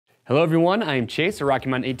Hello everyone, I am Chase, a Rocky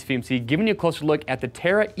Mountain ATV giving you a closer look at the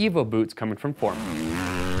Terra Evo boots coming from Forma.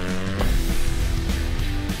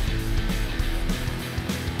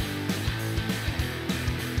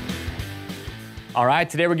 All right,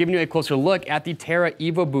 today we're giving you a closer look at the Terra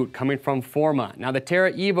Evo boot coming from Forma. Now the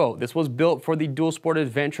Terra Evo, this was built for the dual sport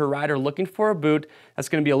adventure rider looking for a boot that's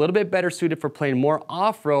gonna be a little bit better suited for playing more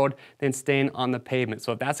off-road than staying on the pavement.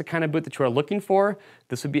 So if that's the kind of boot that you are looking for,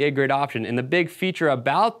 this would be a great option. And the big feature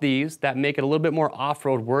about these that make it a little bit more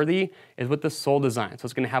off-road worthy is with the sole design. So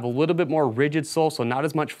it's gonna have a little bit more rigid sole, so not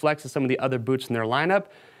as much flex as some of the other boots in their lineup.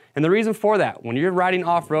 And the reason for that, when you're riding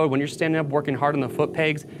off-road, when you're standing up working hard on the foot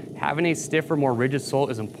pegs, having a stiffer, more rigid sole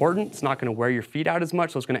is important. It's not gonna wear your feet out as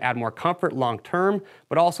much, so it's gonna add more comfort long-term,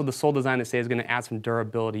 but also the sole design, they say, is gonna add some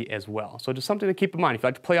durability as well. So just something to keep in mind. If you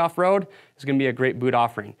like to play off-road, it's gonna be a great boot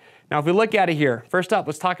offering. Now, if we look at it here, first up,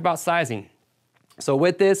 let's talk about sizing. So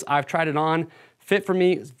with this, I've tried it on. Fit for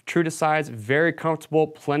me, true to size, very comfortable,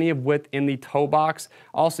 plenty of width in the toe box.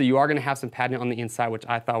 Also, you are gonna have some padding on the inside, which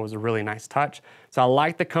I thought was a really nice touch. So I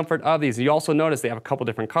like the comfort of these. You also notice they have a couple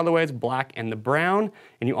different colorways, black and the brown,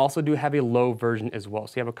 and you also do have a low version as well.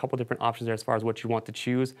 So you have a couple different options there as far as what you want to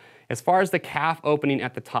choose. As far as the calf opening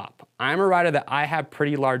at the top, I'm a rider that I have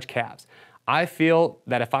pretty large calves. I feel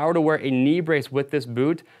that if I were to wear a knee brace with this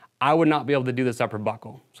boot, I would not be able to do this upper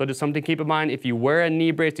buckle. So just something to keep in mind, if you wear a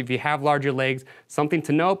knee brace, if you have larger legs, something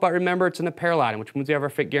to note, but remember it's an apparel item, which means we have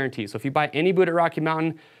our fit guarantee. So if you buy any boot at Rocky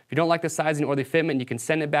Mountain, if you don't like the sizing or the fitment, you can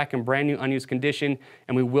send it back in brand new unused condition,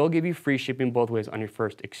 and we will give you free shipping both ways on your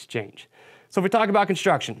first exchange. So if we talk about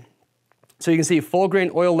construction, so you can see full grain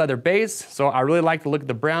oil leather base. So I really like the look of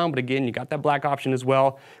the brown, but again, you got that black option as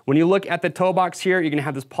well. When you look at the toe box here, you're gonna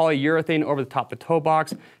have this polyurethane over the top of the toe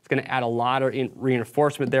box. It's gonna add a lot of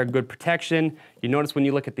reinforcement there, good protection. You notice when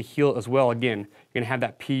you look at the heel as well, again, you're gonna have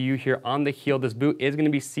that PU here on the heel. This boot is gonna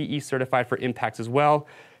be CE certified for impacts as well.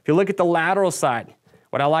 If you look at the lateral side,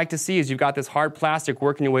 what I like to see is you've got this hard plastic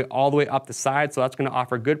working your way all the way up the side, so that's gonna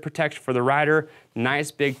offer good protection for the rider. Nice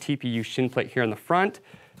big TPU shin plate here in the front.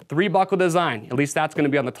 3-buckle design, at least that's gonna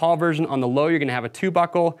be on the tall version. On the low, you're gonna have a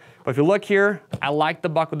 2-buckle. But if you look here, I like the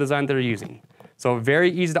buckle design they're using. So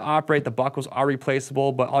very easy to operate, the buckles are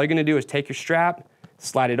replaceable, but all you're gonna do is take your strap,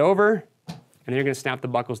 slide it over, and then you're gonna snap the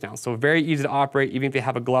buckles down. So very easy to operate, even if you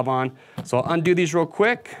have a glove on. So I'll undo these real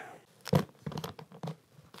quick.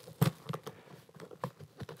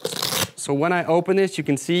 So when I open this, you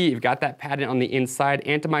can see you've got that padding on the inside,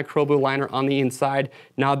 antimicrobial liner on the inside.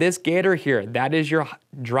 Now this gaiter here, that is your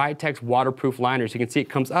Dry-Tex waterproof liner. So you can see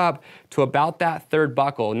it comes up to about that 3rd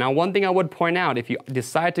buckle. Now one thing I would point out, if you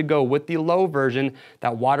decide to go with the low version,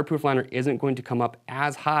 that waterproof liner isn't going to come up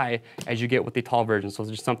as high as you get with the tall version. So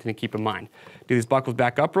it's just something to keep in mind. Do these buckles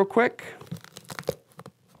back up real quick.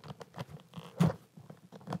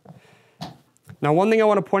 Now, one thing I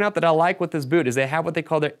want to point out that I like with this boot is they have what they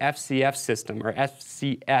call their FCS system, or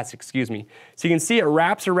FCS, excuse me. So you can see it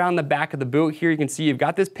wraps around the back of the boot here. You can see you've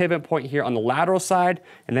got this pivot point here on the lateral side,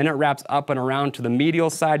 and then it wraps up and around to the medial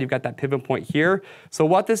side. You've got that pivot point here. So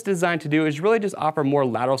what this is designed to do is really just offer more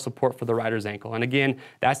lateral support for the rider's ankle. And again,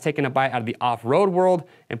 that's taking a bite out of the off-road world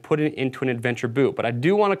and putting it into an adventure boot. But I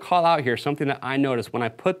do want to call out here something that I noticed when I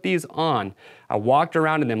put these on. I walked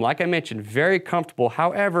around in them, like I mentioned, very comfortable.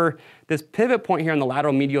 However, this pivot point here on the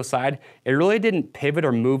lateral medial side, it really didn't pivot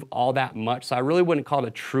or move all that much. So I really wouldn't call it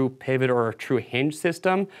a true pivot or a true hinge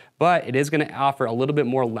system, but it is gonna offer a little bit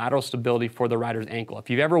more lateral stability for the rider's ankle. If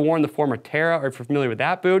you've ever worn the Forma Terra or if you're familiar with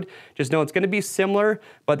that boot, just know it's gonna be similar,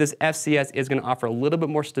 but this FCS is gonna offer a little bit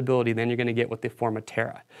more stability than you're gonna get with the Forma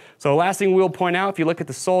Terra. So last thing we'll point out, if you look at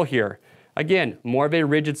the sole here, again, more of a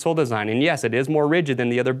rigid sole design. And yes, it is more rigid than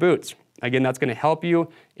the other boots. Again, that's gonna help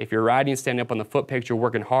you if you're riding, standing up on the foot pegs, you're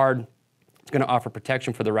working hard. It's gonna offer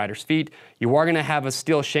protection for the rider's feet. You are gonna have a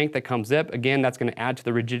steel shank that comes up. Again, that's gonna add to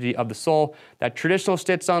the rigidity of the sole. That traditional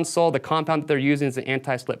stitched-on sole, the compound that they're using is an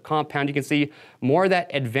anti-slip compound. You can see more of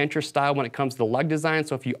that adventure style when it comes to the lug design.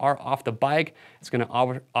 So if you are off the bike, it's gonna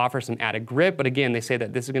offer some added grip. But again, they say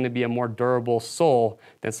that this is gonna be a more durable sole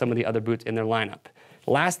than some of the other boots in their lineup.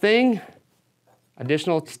 Last thing,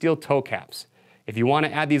 additional steel toe caps. If you want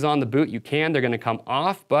to add these on the boot, you can. They're going to come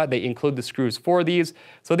off, but they include the screws for these.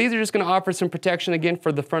 So these are just going to offer some protection again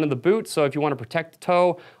for the front of the boot. So if you want to protect the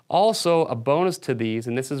toe, also a bonus to these,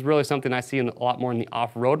 and this is really something I see a lot more in the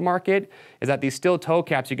off-road market, is that these steel toe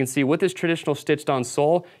caps, you can see with this traditional stitched-on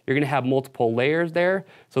sole, you're going to have multiple layers there.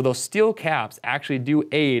 So those steel caps actually do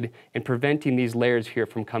aid in preventing these layers here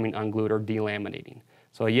from coming unglued or delaminating.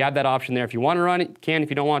 So you have that option there. If you want to run it, you can. If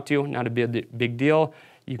you don't want to, not a big deal.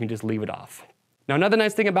 You can just leave it off. Now, another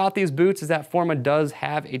nice thing about these boots is that Forma does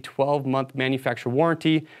have a 12-month manufacturer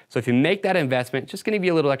warranty. So if you make that investment, it's just gonna give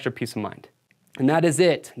you a little extra peace of mind. And that is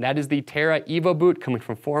it. That is the Terra Evo boot coming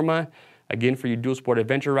from Forma. Again, for you dual sport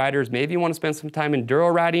adventure riders, maybe you want to spend some time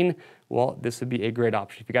enduro riding, well, this would be a great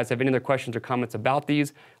option. If you guys have any other questions or comments about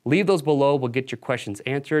these, leave those below. We'll get your questions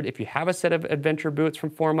answered. If you have a set of adventure boots from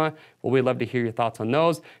Forma, well, we'd love to hear your thoughts on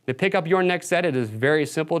those. To pick up your next set, it is very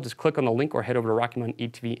simple. Just click on the link or head over to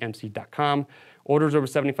RockyMountainATVMC.com. Orders over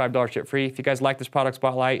 $75 ship free. If you guys like this product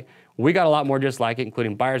spotlight, we got a lot more just like it,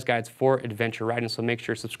 including buyer's guides for adventure riding. So make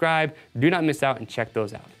sure to subscribe. Do not miss out and check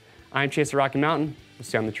those out. I'm Chase at Rocky Mountain. We'll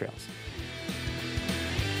see you on the trails.